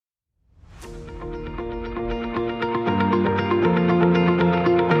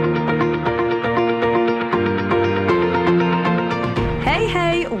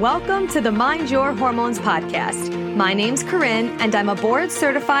to the Mind Your Hormones podcast. My name's Corinne, and I'm a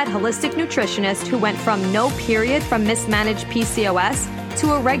board-certified holistic nutritionist who went from no period from mismanaged PCOS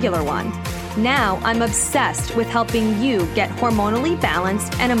to a regular one. Now I'm obsessed with helping you get hormonally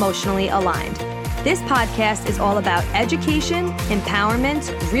balanced and emotionally aligned. This podcast is all about education,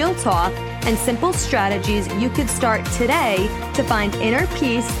 empowerment, real talk, and simple strategies you could start today to find inner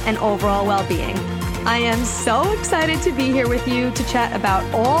peace and overall well-being. I am so excited to be here with you to chat about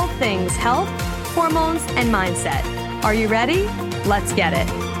all things health, hormones, and mindset. Are you ready? Let's get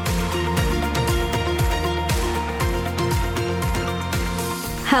it.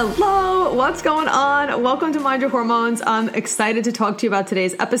 Hello, what's going on? Welcome to Mind Your Hormones. I'm excited to talk to you about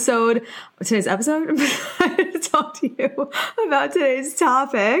today's episode. I'm excited to talk to you about today's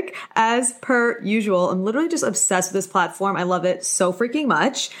topic. As per usual, I'm literally just obsessed with this platform. I love it so freaking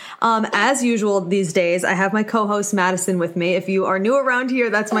much. As usual these days, I have my co-host Madison with me. If you are new around here,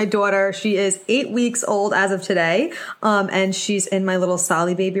 that's my daughter. She is 8 weeks old as of today, and she's in my little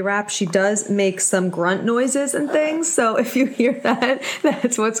Solly baby wrap. She does make some grunt noises and things, so if you hear that,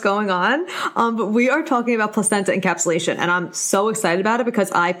 that's what's going on. But we are talking about placenta encapsulation, and I'm so excited about it because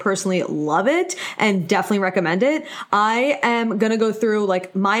I personally love it and definitely recommend it. I am going to go through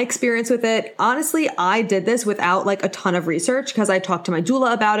like my experience with it. Honestly, I did this without like a ton of research because I talked to my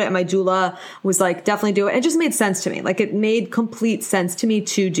doula about it, and my doula was like, definitely do it. It just made sense to me. Like it made complete sense to me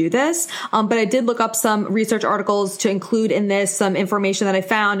to do this. But I did look up some research articles to include in this, some information that I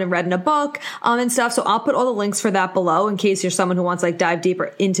found and read in a book, and stuff. So I'll put all the links for that below in case you're someone who wants to like dive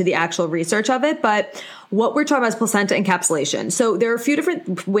deeper into the actual research of it. But what we're talking about is placenta encapsulation. So there are a few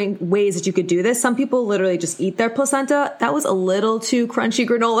different ways that you could do this. Some people literally just eat their placenta. That was a little too crunchy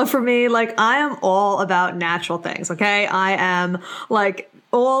granola for me. Like I am all about natural things. Okay. I am like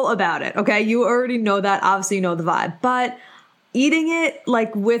all about it. Okay. You already know that. Obviously you know the vibe, but eating it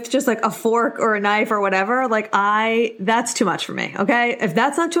like with just like a fork or a knife or whatever, like that's too much for me. Okay. If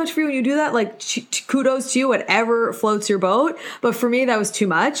that's not too much for you and you do that, like kudos to you, whatever floats your boat. But for me, that was too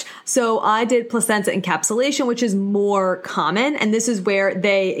much. So I did placenta encapsulation, which is more common. And this is where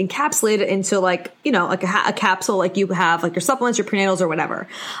they encapsulate it into like, you know, like a capsule, like you have like your supplements, your prenatals or whatever.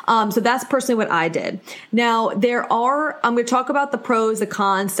 So that's personally what I did. Now I'm going to talk about the pros, the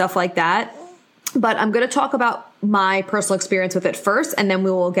cons, stuff like that. But I'm going to talk about my personal experience with it first, and then we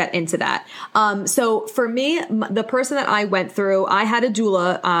will get into that. So for me, the person that I went through, I had a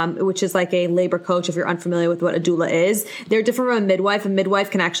doula, which is like a labor coach. If you're unfamiliar with what a doula is, they're different from a midwife. A midwife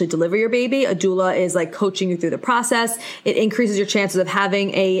can actually deliver your baby. A doula is like coaching you through the process. It increases your chances of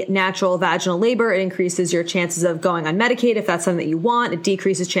having a natural vaginal labor. It increases your chances of going unmedicated if that's something that you want. It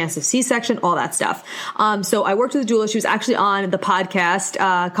decreases chance of C-section, all that stuff. So I worked with a doula. She was actually on the podcast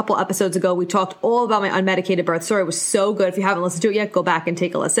a couple episodes ago. We talked all about my unmedicated birth story. It was so good. If you haven't listened to it yet, go back and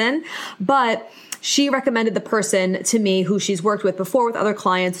take a listen. But she recommended the person to me who she's worked with before with other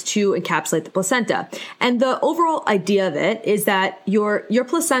clients to encapsulate the placenta. And the overall idea of it is that your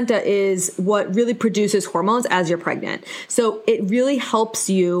placenta is what really produces hormones as you're pregnant. So it really helps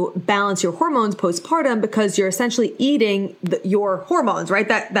you balance your hormones postpartum because you're essentially eating your hormones, right?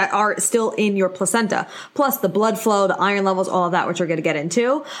 That are still in your placenta, plus the blood flow, the iron levels, all of that, which we're going to get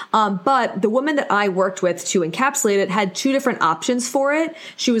into. But the woman that I worked with to encapsulate it had two different options for it.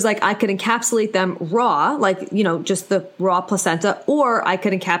 She was like, I could encapsulate them raw, like, you know, just the raw placenta, or I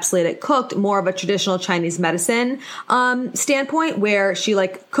could encapsulate it cooked, more of a traditional Chinese medicine standpoint, where she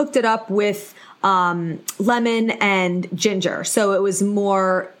like cooked it up with lemon and ginger. So it was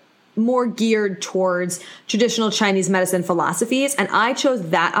more geared towards traditional Chinese medicine philosophies. And I chose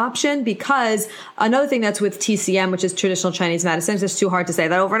that option because another thing that's with TCM, which is traditional Chinese medicine, it's just too hard to say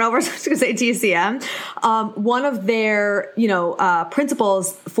that over and over. So I'm just going to say TCM. One of their,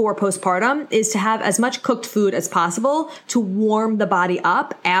 principles for postpartum is to have as much cooked food as possible to warm the body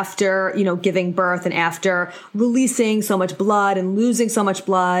up after, giving birth and after releasing so much blood and losing so much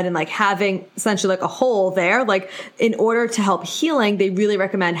blood and like having essentially like a hole there. Like in order to help healing, they really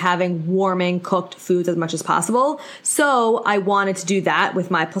recommend having warming cooked foods as much as possible. So I wanted to do that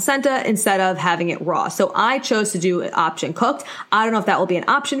with my placenta instead of having it raw. So I chose to do an option cooked. I don't know if that will be an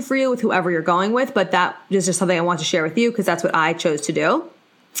option for you with whoever you're going with, but that is just something I want to share with you because that's what I chose to do.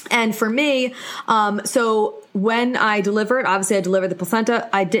 And for me, so when I delivered, obviously I delivered the placenta.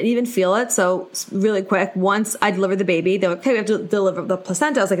 I didn't even feel it. So really quick, once I delivered the baby, they were like, okay, we have to deliver the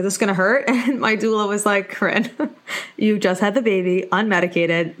placenta. I was like, is this going to hurt? And my doula was like, Corinne, you just had the baby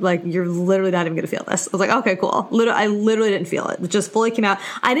unmedicated. Like you're literally not even going to feel this. I was like, okay, cool. I literally didn't feel it. It just fully came out.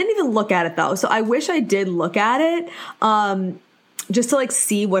 I didn't even look at it though. So I wish I did look at it, just to like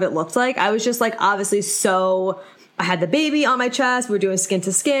see what it looked like. I was just like, obviously so I had the baby on my chest. We were doing skin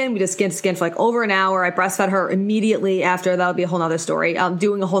to skin. We did skin to skin for like over an hour. I breastfed her immediately after. That'll be a whole nother story.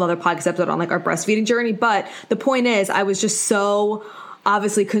 Doing a whole nother podcast episode on like our breastfeeding journey. But the point is, I was just so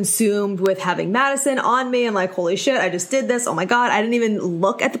obviously consumed with having Madison on me and like, holy shit, I just did this. Oh my God. I didn't even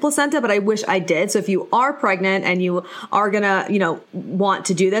look at the placenta, but I wish I did. So if you are pregnant and you are gonna, want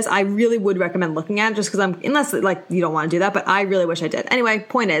to do this, I really would recommend looking at it just because unless like you don't want to do that, but I really wish I did. Anyway,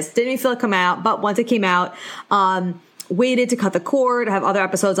 point is, didn't even feel it come out, but once it came out, waited to cut the cord. I have other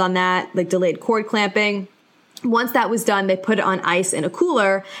episodes on that, like delayed cord clamping. Once that was done, they put it on ice in a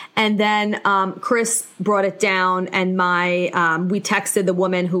cooler, and then Chris brought it down, and we texted the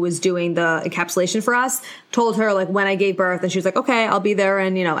woman who was doing the encapsulation for us, told her like when I gave birth, and she was like, okay, I'll be there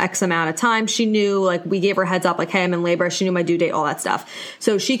in, X amount of time. She knew, like, we gave her heads up, like, hey, I'm in labor. She knew my due date, all that stuff.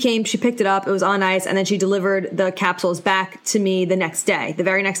 So she came, she picked it up, it was on ice, and then she delivered the capsules back to me the next day. The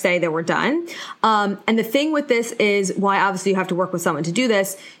very next day they were done. And the thing with this is why obviously you have to work with someone to do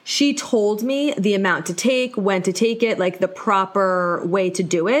this. She told me the amount to take, when to take it, like the proper way to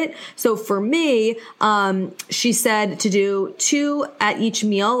do it. So for me, she said to do 2 at each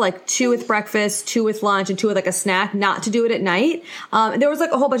meal, like 2 with breakfast, 2 with lunch, and 2 with like a snack, not to do it at night. And there was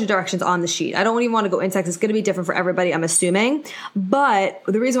like a whole bunch of directions on the sheet. I don't even want to go into it. It's going to be different for everybody, I'm assuming. But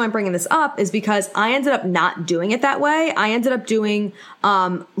the reason why I'm bringing this up is because I ended up not doing it that way. I ended up doing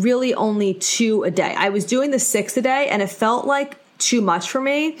really only 2 a day. I was doing the 6 a day, and it felt like too much for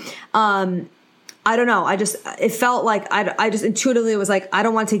me. I don't know. It felt like I just intuitively was like, I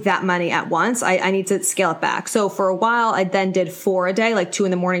don't want to take that many at once. I need to scale it back. So for a while, I then did 4 a day, like 2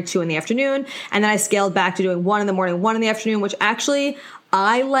 in the morning, 2 in the afternoon. And then I scaled back to doing 1 in the morning, 1 in the afternoon, which actually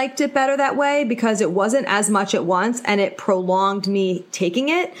I liked it better that way because it wasn't as much at once and it prolonged me taking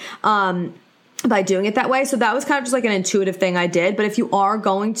it. By doing it that way. So that was kind of just like an intuitive thing I did. But if you are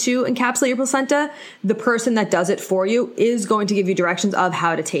going to encapsulate your placenta, the person that does it for you is going to give you directions of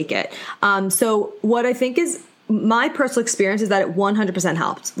how to take it. So what I think is my personal experience is that it 100%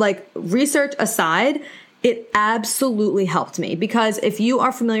 helped. Like, research aside, it absolutely helped me because if you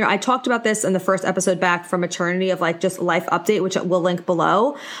are familiar, I talked about this in the first episode back from maternity of like just life update, which we'll link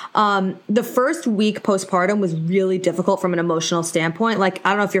below. The first week postpartum was really difficult from an emotional standpoint. Like, I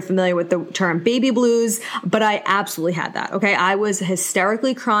don't know if you're familiar with the term baby blues, but I absolutely had that. Okay. I was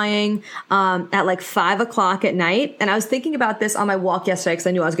hysterically crying, at like 5 o'clock at night. And I was thinking about this on my walk yesterday because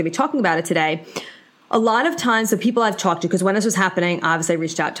I knew I was going to be talking about it today. A lot of times the people I've talked to, because when this was happening, obviously I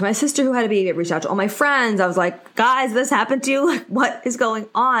reached out to my sister who had a baby, I reached out to all my friends. I was like, guys, this happened to you. Like, what is going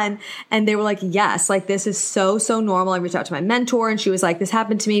on? And they were like, yes, like this is so normal. I reached out to my mentor and she was like, this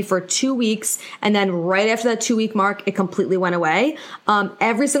happened to me for 2 weeks. And then right after that 2-week mark, it completely went away.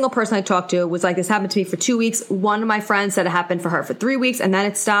 Every single person I talked to was like, this happened to me for 2 weeks. One of my friends said it happened for her for 3 weeks and then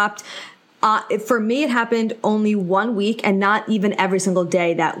it stopped. For me, it happened only 1 week and not even every single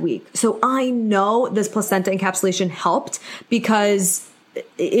day that week. So I know this placenta encapsulation helped because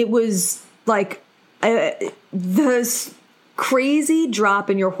it was like this crazy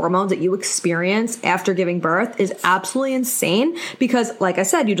drop in your hormones that you experience after giving birth is absolutely insane because, like I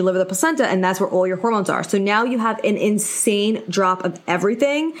said, you deliver the placenta and that's where all your hormones are. So now you have an insane drop of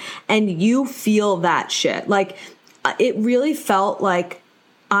everything and you feel that shit. Like, it really felt like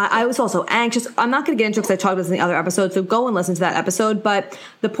I was also anxious. I'm not going to get into it because I talked about this in the other episode, so go and listen to that episode. But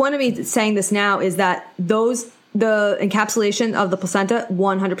the point of me saying this now is that the encapsulation of the placenta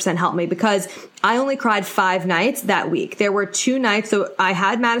 100% helped me because I only cried 5 nights that week. There were 2 nights. So I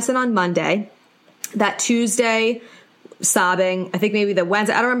had Madison on Monday. That Tuesday, sobbing. I think maybe the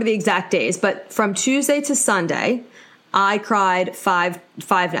Wednesday. I don't remember the exact days, but from Tuesday to Sunday, I cried five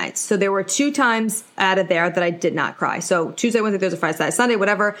nights. So there were 2 times added there that I did not cry. So Tuesday, Wednesday, Thursday, Friday, Saturday, Sunday,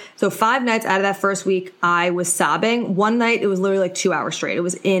 whatever. So 5 nights out of that first week, I was sobbing. One night, it was literally like 2 hours straight. It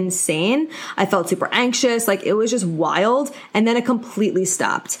was insane. I felt super anxious. Like, it was just wild. And then it completely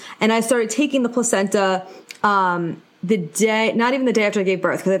stopped. And I started taking the placenta, not even the day after I gave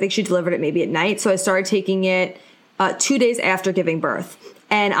birth, because I think she delivered it maybe at night. So I started taking it 2 days after giving birth.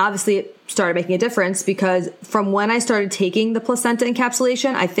 And obviously it started making a difference because from when I started taking the placenta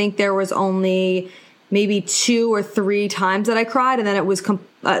encapsulation, I think there was only maybe 2 or 3 times that I cried and then it was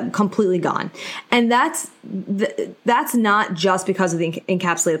completely gone. And that's not just because of the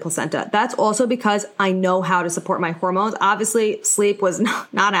encapsulated placenta. That's also because I know how to support my hormones. Obviously, sleep was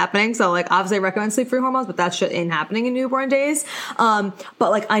not happening. So like, obviously I recommend sleep-free hormones, but that shit ain't happening in newborn days. But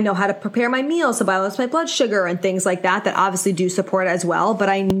like, I know how to prepare my meals to balance my blood sugar and things like that obviously do support as well. But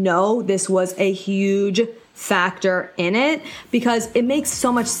I know this was a huge factor in it because it makes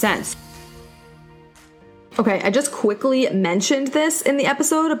so much sense. Okay, I just quickly mentioned this in the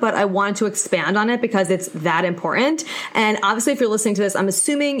episode, but I wanted to expand on it because it's that important. And obviously, if you're listening to this, I'm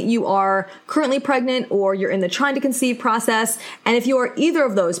assuming you are currently pregnant or you're in the trying to conceive process. And if you are either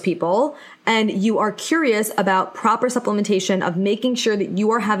of those people and you are curious about proper supplementation of making sure that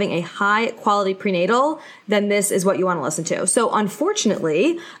you are having a high quality prenatal, then this is what you want to listen to. So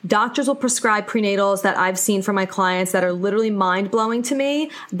unfortunately, doctors will prescribe prenatals that I've seen from my clients that are literally mind blowing to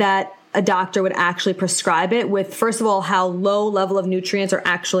me, that a doctor would actually prescribe it with, first of all, how low level of nutrients are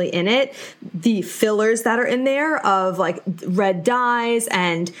actually in it, the fillers that are in there of like red dyes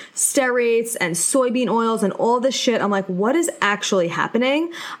and stearates and soybean oils and all this shit. I'm like, what is actually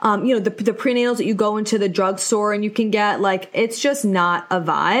happening? The prenatals that you go into the drugstore and you can get, like, it's just not a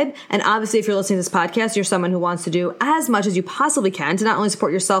vibe. And obviously, if you're listening to this podcast, you're someone who wants to do as much as you possibly can to not only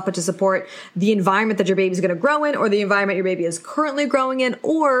support yourself, but to support the environment that your baby's going to grow in, or the environment your baby is currently growing in,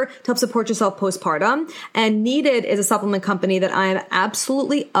 or to help support yourself postpartum. And Needed is a supplement company that I am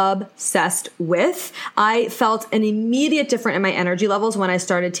absolutely obsessed with. I felt an immediate difference in my energy levels when I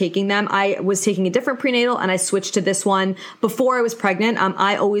started taking them. I was taking a different prenatal and I switched to this one before I was pregnant.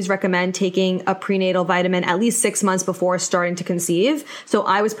 I always recommend taking a prenatal vitamin at least 6 months before starting to conceive. So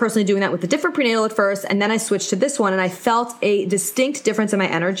I was personally doing that with a different prenatal at first, and then I switched to this one and I felt a distinct difference in my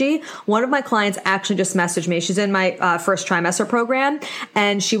energy. One of my clients actually just messaged me. She's in my first trimester program,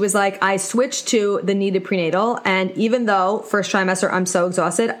 and she was like, I switched to the Needed prenatal, and even though first trimester I'm so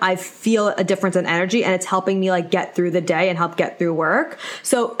exhausted, I feel a difference in energy, and it's helping me like get through the day and help get through work.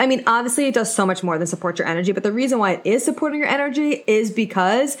 So, I mean, obviously it does so much more than support your energy, but the reason why it is supporting your energy is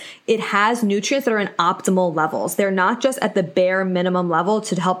because it has nutrients that are in optimal levels. They're not just at the bare minimum level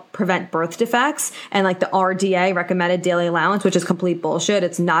to help prevent birth defects and like the RDA, recommended daily allowance, which is complete bullshit.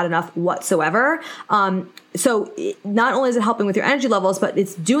 It's not enough whatsoever. So not only is it helping with your energy levels, but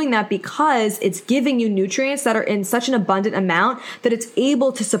it's doing that because it's giving you nutrients that are in such an abundant amount that it's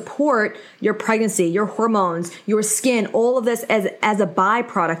able to support your pregnancy, your hormones, your skin, all of this as a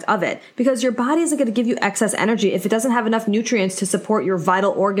byproduct of it. Because your body isn't going to give you excess energy if it doesn't have enough nutrients to support your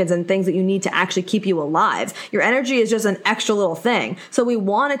vital organs and things that you need to actually keep you alive. Your energy is just an extra little thing. So we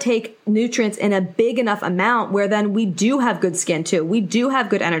want to take nutrients in a big enough amount where then we do have good skin too. We do have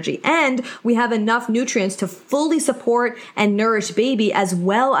good energy, and we have enough nutrients to fully support and nourish baby as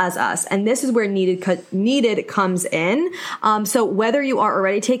well as us. And this is where Needed comes in. So whether you are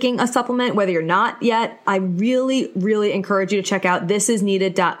already taking a supplement, whether you're not yet, I really, really encourage you to check out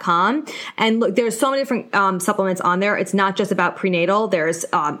thisisneeded.com. And look, there's so many different supplements on there. It's not just about prenatal. There's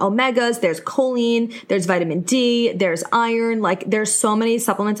omegas, there's choline, there's vitamin D, there's iron. Like, there's so many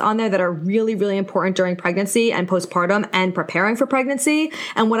supplements on there that are really, really important during pregnancy and postpartum and preparing for pregnancy.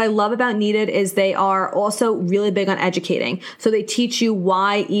 And what I love about Needed is they are also really big on educating. So they teach you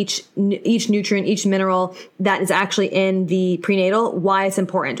why each nutrient, each mineral that is actually in the prenatal, why it's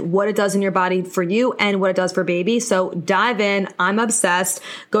important, what it does in your body for you and what it does for baby. So dive in. I'm obsessed.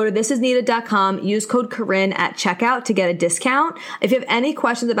 Go to thisisneeded.com, use code Corinne at checkout to get a discount. If you have any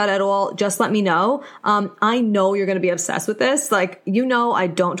questions about it at all, just let me know. I know you're going to be obsessed with this. Like, I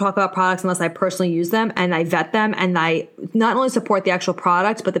don't talk about products unless I personally use them and I vet them, and I not only support the actual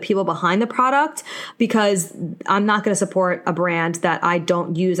product, but the people behind the product, because I'm not going to support a brand that I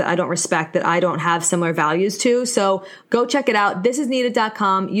don't use, that I don't respect, that I don't have similar values to. So go check it out.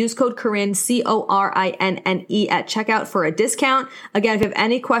 Thisisneeded.com. Use code Corinne, CORINNE at checkout for a discount. Again, if you have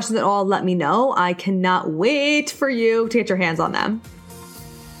any questions at all, let me know. I cannot wait for you to get your hands on them.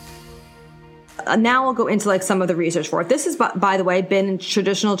 Now I'll go into like some of the research for it. This has, by the way, been in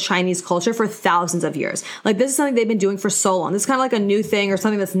traditional Chinese culture for thousands of years. Like, this is something they've been doing for so long. This is kind of like a new thing or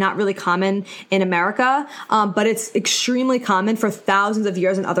something that's not really common in America, but it's extremely common for thousands of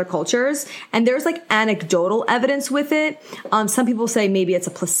years in other cultures. And there's like anecdotal evidence with it. Some people say maybe it's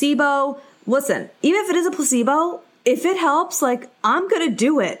a placebo. Listen, even if it is a placebo, if it helps, like, I'm going to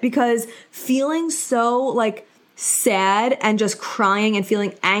do it, because feeling so like sad and just crying and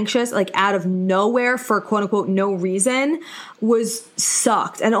feeling anxious, like out of nowhere for quote unquote no reason, was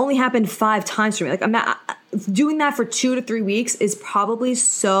sucked. And it only happened 5 times for me. Like, I'm not doing that for 2 to 3 weeks is probably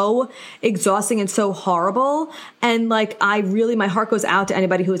so exhausting and so horrible. And like, my heart goes out to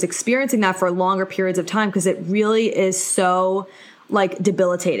anybody who is experiencing that for longer periods of time, because it really is so like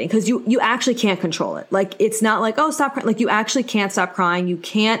debilitating, because you actually can't control it. Like, it's not like, oh, stop crying. Like, you actually can't stop crying. You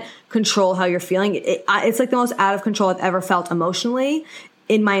can't control how you're feeling. It's like the most out of control I've ever felt emotionally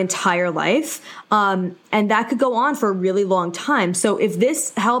in my entire life. And that could go on for a really long time. So if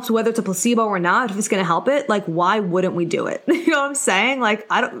this helps, whether it's a placebo or not, if it's going to help it, like, why wouldn't we do it? You know what I'm saying? Like,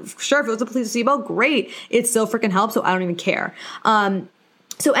 sure, if it was a placebo, great. It still freaking helps. So I don't even care.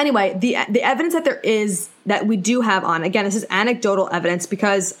 So anyway, the evidence that we do have on, again, this is anecdotal evidence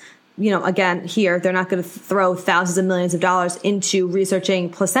because, again, here, they're not going to throw thousands of millions of dollars into researching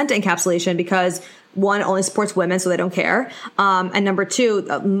placenta encapsulation because one, only supports women, so they don't care. And number two,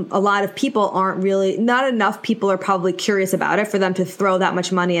 a lot of people not enough people are probably curious about it for them to throw that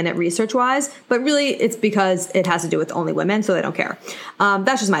much money in it research-wise. But really, it's because it has to do with only women, so they don't care.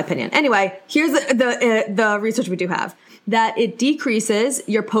 That's just my opinion. Anyway, here's the research we do have. That it decreases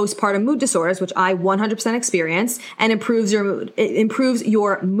your postpartum mood disorders, which I 100% experienced, and improves your mood. It improves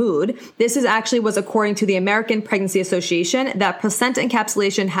your mood. This was according to the American Pregnancy Association, that placenta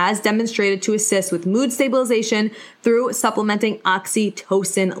encapsulation has demonstrated to assist with mood stabilization through supplementing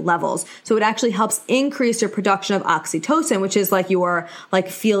oxytocin levels. So it actually helps increase your production of oxytocin, which is like your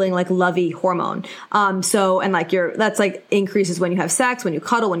feeling like lovey hormone. That's like increases when you have sex, when you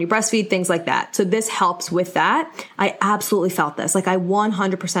cuddle, when you breastfeed, things like that. So this helps with that. I absolutely felt this. I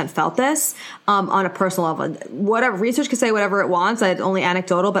 100% felt this on a personal level. Whatever research can say whatever it wants. It's only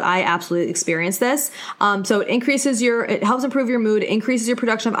anecdotal, but I absolutely experienced this. So it helps improve your mood, increases your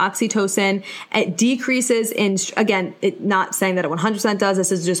production of oxytocin. It decreases not saying that it 100% does.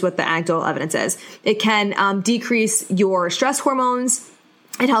 This is just what the anecdotal evidence is. It can decrease your stress hormones.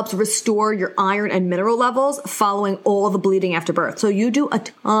 It helps restore your iron and mineral levels following all the bleeding after birth. So you do a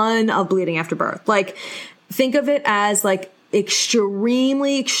ton of bleeding after birth. Think of it as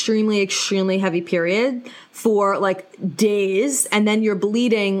extremely, extremely, extremely heavy period for days, and then you're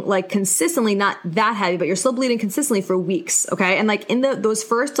bleeding consistently, not that heavy, but you're still bleeding consistently for weeks. Okay. And in those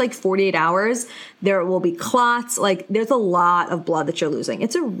first 48 hours, there will be clots. There's a lot of blood that you're losing.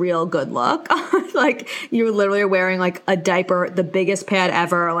 It's a real good look. You literally are wearing a diaper, the biggest pad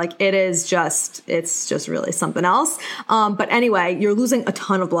ever. It's just really something else. But anyway, you're losing a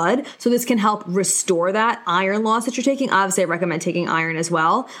ton of blood. So this can help restore that iron loss that you're taking. Obviously I recommend taking iron as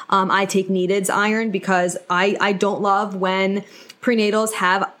well. I take Needed's iron because I don't love when prenatals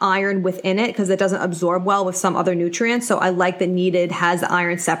have iron within it because it doesn't absorb well with some other nutrients. So I like that Needed has the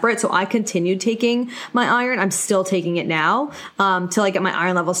iron separate. So I continued taking my iron. I'm still taking it now till I get my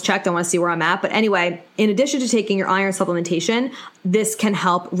iron levels checked. I want to see where I'm at. But anyway, in addition to taking your iron supplementation, this can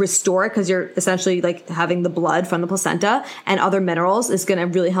help restore it because you're essentially having the blood from the placenta and other minerals is going to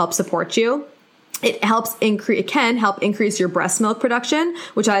really help support you. It can help increase your breast milk production,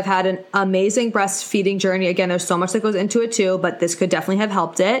 which I've had an amazing breastfeeding journey. Again, there's so much that goes into it too, but this could definitely have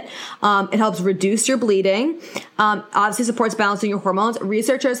helped it. It helps reduce your bleeding. Obviously supports balancing your hormones.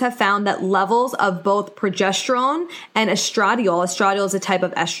 Researchers have found that levels of both progesterone and estradiol is a type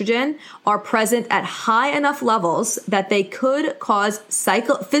of estrogen, are present at high enough levels that they could cause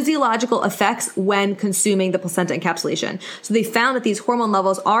physiological effects when consuming the placenta encapsulation. So they found that these hormone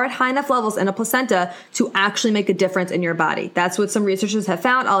levels are at high enough levels in a placenta to actually make a difference in your body. That's what some researchers have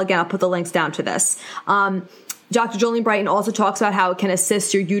found. I'll put the links down to this. Dr. Jolene Brighton also talks about how it can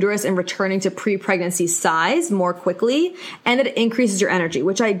assist your uterus in returning to pre-pregnancy size more quickly, and it increases your energy,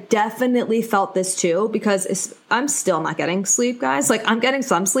 which I definitely felt this too, because I'm still not getting sleep, guys. I'm getting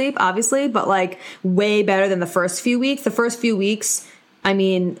some sleep, obviously, but way better than the first few weeks. The first few weeks,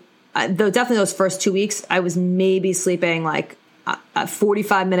 definitely those first 2 weeks, I was maybe sleeping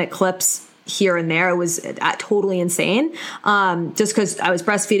 45-minute clips here and there. It was totally insane. Just because I was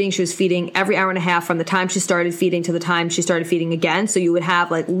breastfeeding, she was feeding every hour and a half from the time she started feeding to the time she started feeding again. So you would have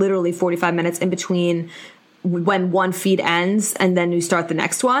literally 45 minutes in between when one feed ends and then you start the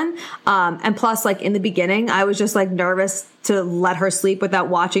next one. And plus, in the beginning, I was just nervous to let her sleep without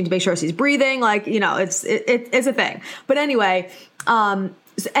watching to make sure she's breathing. It's a thing. But anyway,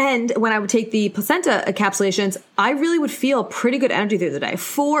 and when I would take the placenta encapsulations, I really would feel pretty good energy through the day.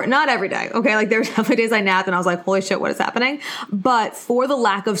 Not every day, okay? There were definitely days I napped and I was like, holy shit, what is happening? But for the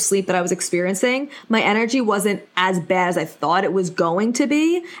lack of sleep that I was experiencing, my energy wasn't as bad as I thought it was going to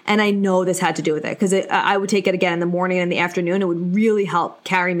be. And I know this had to do with it because I would take it again in the morning and in the afternoon. It would really help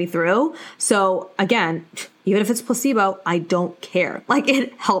carry me through. So again, even if it's placebo, I don't care.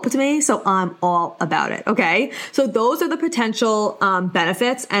 It helped me, so I'm all about it, okay? So those are the potential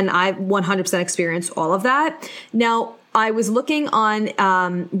benefits, and I've 100% experienced all of that. Now, I was looking on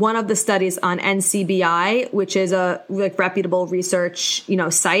one of the studies on NCBI, which is a reputable research,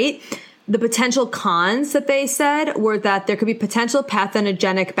 site. The potential cons that they said were that there could be potential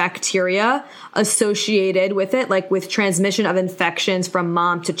pathogenic bacteria associated with it, with transmission of infections from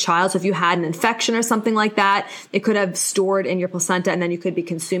mom to child. So if you had an infection or something like that, it could have stored in your placenta and then you could be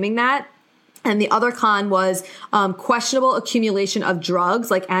consuming that. And the other con was questionable accumulation of drugs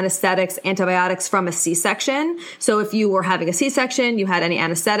like anesthetics, antibiotics from a C-section. So if you were having a C-section, you had any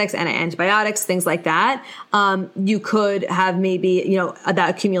anesthetics and antibiotics, things like that, you could have maybe, that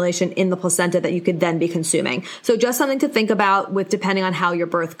accumulation in the placenta that you could then be consuming. So just something to think about with depending on how your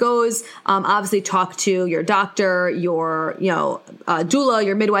birth goes. Obviously talk to your doctor, your, doula,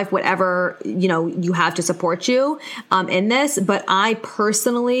 your midwife, whatever, you have to support you in this. But I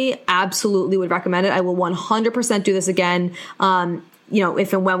personally absolutely would recommend it. I will 100% do this again.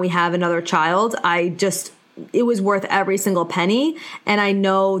 If and when we have another child, it was worth every single penny. And I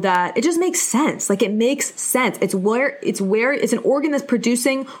know that it just makes sense. Like it makes sense. It's an organ that's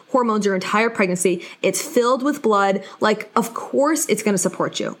producing hormones your entire pregnancy. It's filled with blood. Like, of course it's going to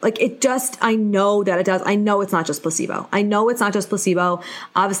support you. Like I know that it does. I know it's not just placebo.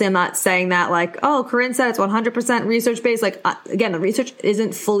 Obviously I'm not saying that like, oh, Corinne said it's 100% research based. Like again, the research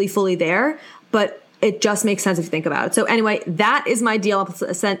isn't fully there, but it just makes sense if you think about it. So anyway, that is my deal on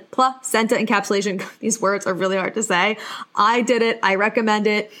placenta encapsulation. These words are really hard to say. I did it. I recommend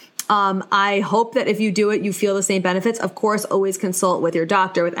it. I hope that if you do it, you feel the same benefits. Of course, always consult with your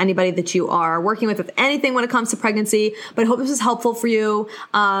doctor, with anybody that you are working with anything when it comes to pregnancy. But I hope this is helpful for you.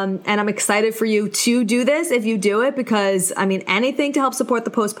 And I'm excited for you to do this if you do it, because anything to help support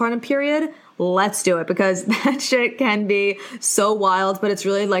the postpartum period, let's do it, because that shit can be so wild, but it's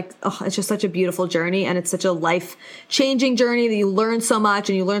really it's just such a beautiful journey, and it's such a life-changing journey that you learn so much,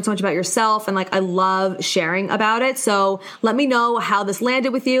 and you learn so much about yourself, and I love sharing about it. So let me know how this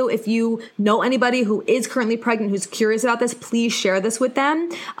landed with you. If you know anybody who is currently pregnant, who's curious about this, please share this with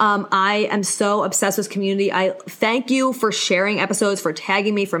them. I am so obsessed with community. I thank you for sharing episodes, for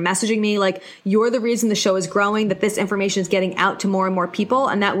tagging me, for messaging me. You're the reason the show is growing, that this information is getting out to more and more people,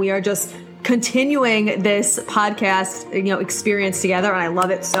 and that we are just continuing this podcast, experience together. And I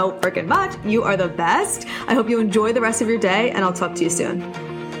love it so freaking much. You are the best. I hope you enjoy the rest of your day, and I'll talk to you soon.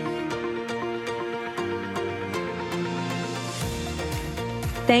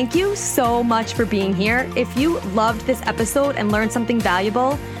 Thank you so much for being here. If you loved this episode and learned something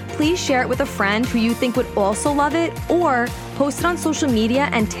valuable, please share it with a friend who you think would also love it, or post it on social media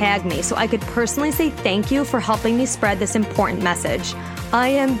and tag me so I could personally say thank you for helping me spread this important message. I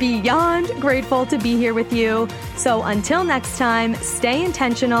am beyond grateful to be here with you. So until next time, stay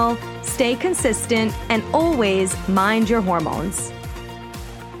intentional, stay consistent, and always mind your hormones.